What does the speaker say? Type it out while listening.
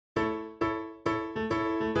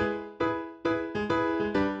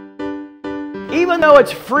even though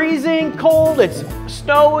it's freezing cold, it's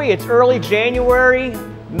snowy, it's early January,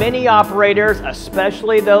 many operators,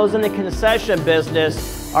 especially those in the concession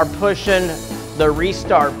business, are pushing the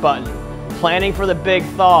restart button, planning for the big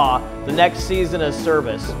thaw, the next season of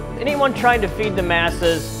service. Anyone trying to feed the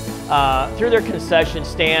masses through their concession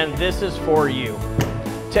stand, this is for you.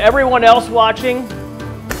 To everyone else watching,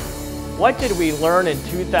 what did we learn in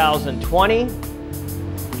 2020?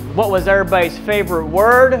 What was everybody's favorite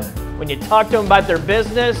word when you talk to them about their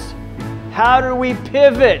business? How do we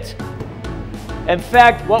pivot? In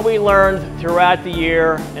fact, what we learned throughout the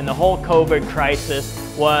year and the whole COVID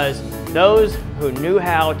crisis was those who knew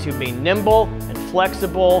how to be nimble and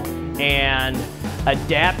flexible and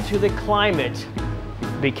adapt to the climate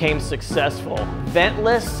became successful.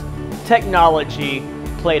 Ventless technology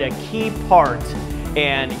played a key part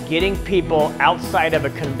in getting people outside of a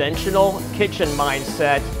conventional kitchen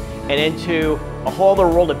mindset and into a whole other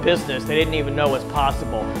world of business they didn't even know was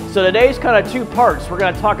possible. So today's kind of two parts. We're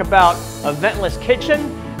going to talk about a ventless kitchen,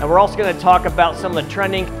 and we're also going to talk about some of the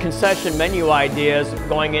trending concession menu ideas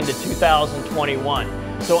going into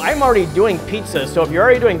 2021. So I'm already doing pizzas. So if you're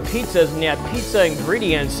already doing pizzas and you have pizza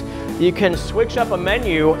ingredients, you can switch up a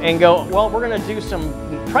menu and go, well, we're going to do some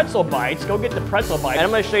pretzel bites. Go get the pretzel bites. And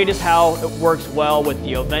I'm going to show you just how it works well with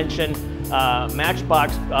the Ovention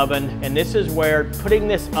Matchbox oven. And this is where putting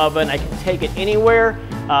this oven, I can take it anywhere.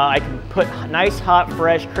 I can put nice, hot,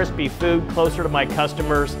 fresh, crispy food closer to my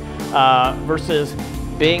customers versus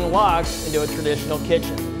being locked into a traditional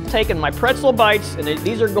kitchen. Taking my pretzel bites, and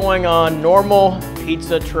these are going on normal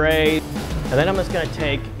pizza trays. And then I'm just going to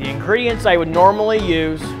take the ingredients I would normally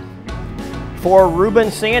use for a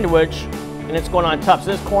Reuben sandwich, and it's going on top.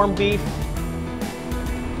 So this corned beef,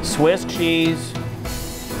 Swiss cheese,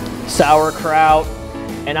 sauerkraut,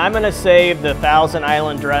 and I'm going to save the Thousand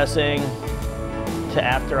Island dressing to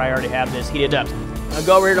after I already have this heated up. I'll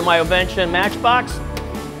go over here to my Ovention Matchbox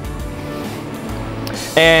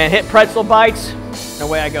and hit pretzel bites, and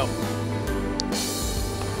away I go.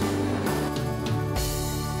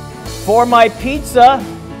 For my pizza,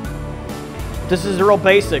 this is real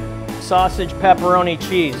basic. Sausage, pepperoni,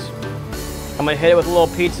 cheese. I'm gonna hit it with a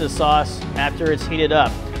little pizza sauce after it's heated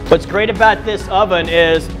up. What's great about this oven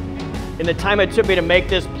is, in the time it took me to make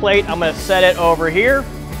this plate, I'm gonna set it over here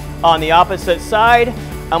on the opposite side.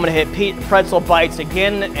 I'm gonna hit pretzel bites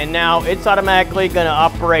again, and now it's automatically gonna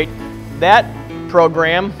operate that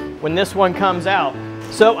program when this one comes out.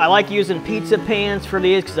 So I like using pizza pans for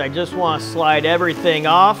these because I just want to slide everything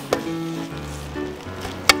off.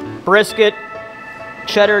 Brisket,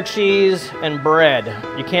 cheddar cheese, and bread.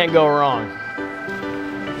 You can't go wrong.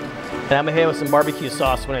 And I'm gonna hit it with some barbecue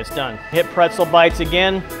sauce when it's done. Hit pretzel bites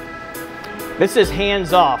again. This is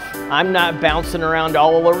hands off. I'm not bouncing around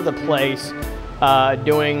all over the place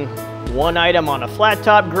doing one item on a flat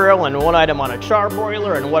top grill and one item on a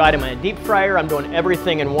charbroiler and one item in a deep fryer. I'm doing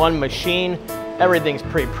everything in one machine. Everything's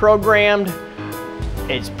pre-programmed.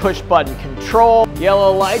 It's push button control.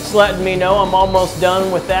 Yellow lights letting me know I'm almost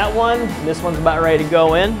done with that one. This one's about ready to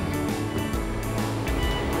go in.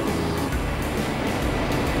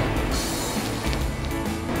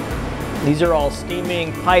 These are all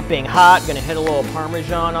steaming, piping hot. Gonna hit a little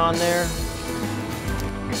Parmesan on there.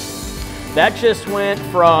 That just went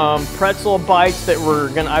from pretzel bites that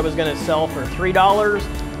I was gonna sell for $3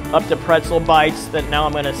 up to pretzel bites that now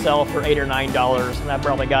I'm gonna sell for $8 or $9, and I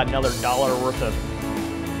probably got another $1 worth of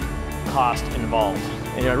cost involved,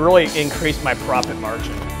 and it really increased my profit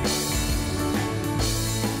margin.